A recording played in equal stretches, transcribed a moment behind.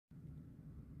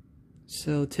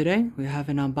So today we have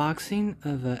an unboxing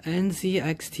of a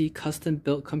NZXT custom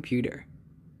built computer.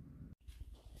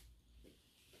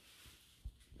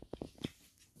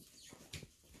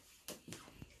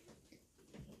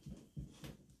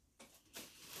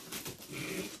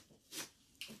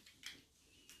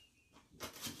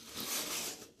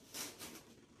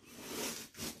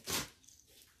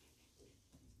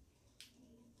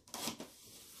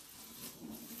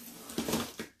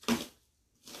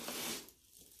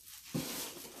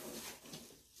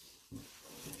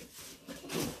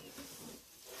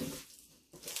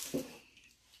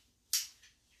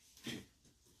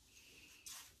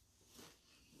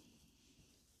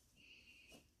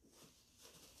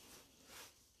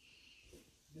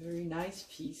 Very nice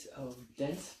piece of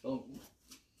dense foam.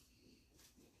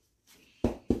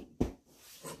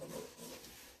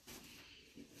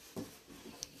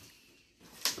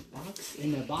 Box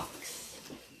in a box.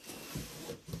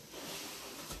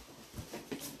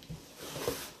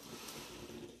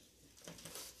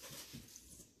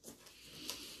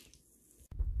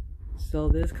 So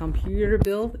this computer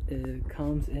build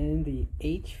comes in the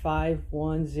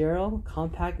H510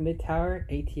 compact mid-tower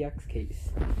ATX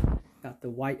case. Got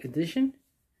the white edition.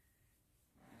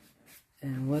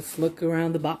 And let's look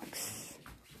around the box.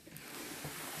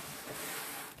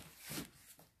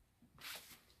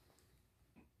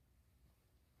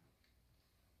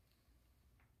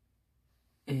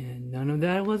 And none of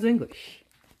that was English.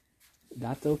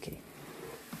 That's okay.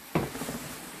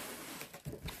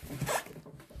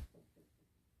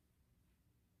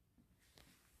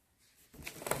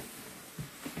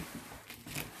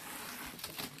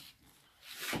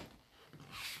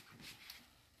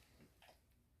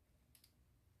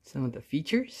 Some of the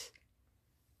features.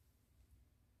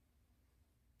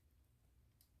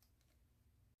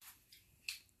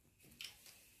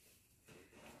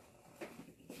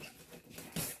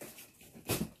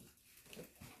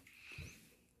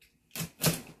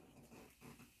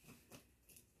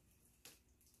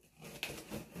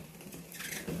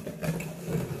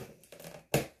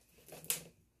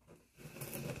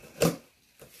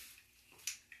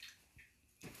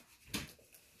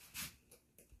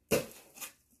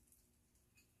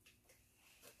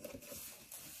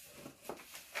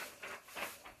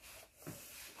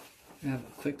 I have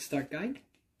a quick start guide.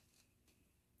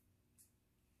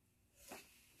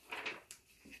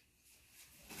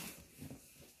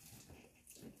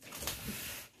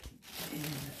 And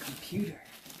a computer.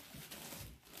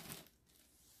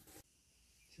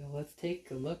 So let's take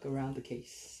a look around the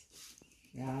case.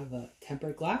 We have a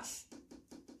tempered glass.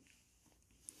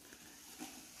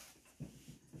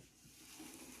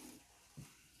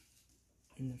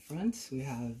 In the front we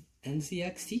have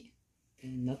NZXT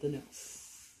and nothing else.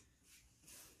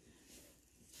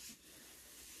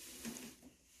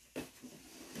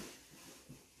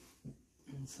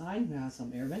 Inside we have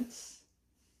some air vents.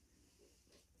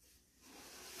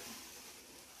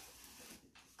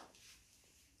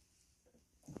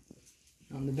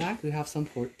 On the back we have some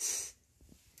ports.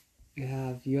 We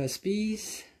have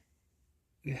USBs.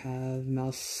 We have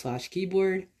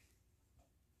mouse/keyboard.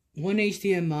 One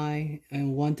HDMI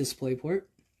and one display port.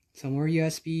 Some more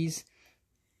USBs.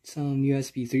 Some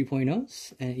USB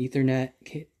 3.0s and Ethernet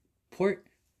port.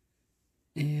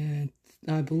 And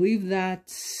I believe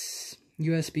that's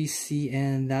USB-C,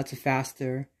 and that's a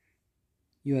faster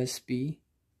USB,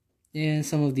 and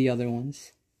some of the other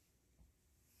ones.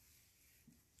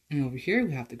 And over here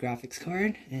we have the graphics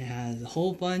card. It has a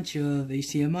whole bunch of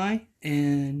HDMI,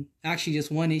 and actually just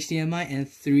one HDMI and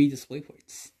 3 display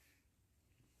ports.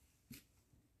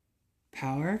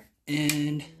 Power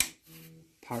and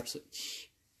power switch.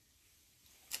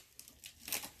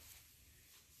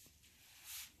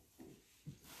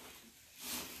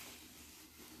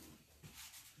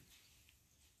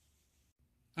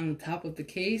 On the top of the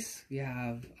case, we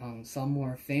have some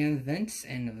more fan vents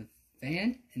and a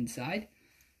fan inside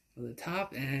for the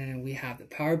top, and we have the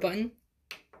power button.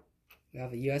 We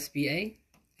have a USB-A,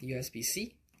 a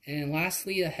USB-C, and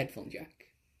lastly a headphone jack.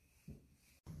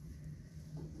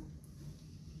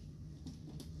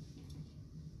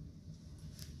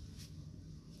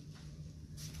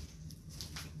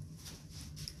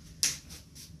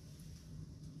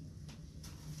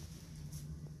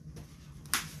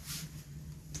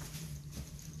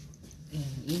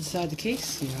 Inside the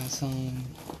case, you have some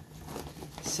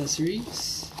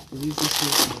accessories. I believe this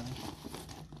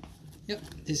is,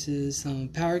 this is some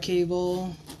power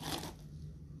cable,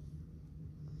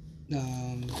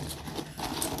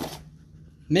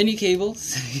 many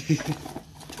cables,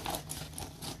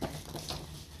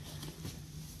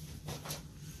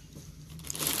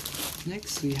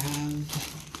 Next we have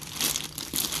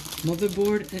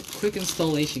motherboard and quick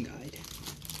installation guide.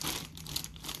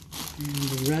 And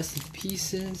the rest of the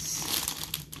pieces.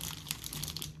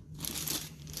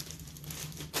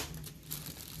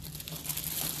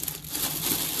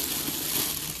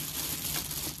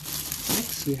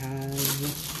 Next we have,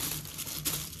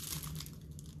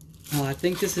 oh, I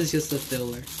think this is just a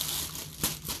filler.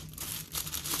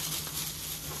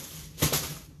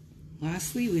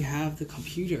 Lastly, we have the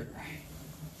computer.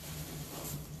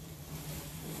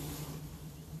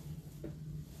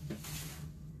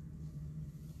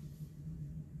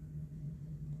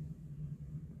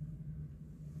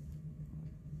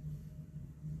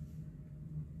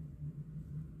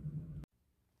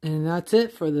 And that's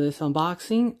it for this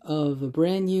unboxing of a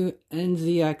brand new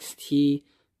NZXT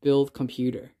build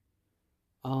computer.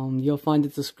 You'll find the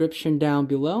description down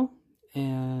below.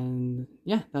 And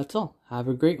yeah, that's all. Have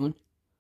a great one.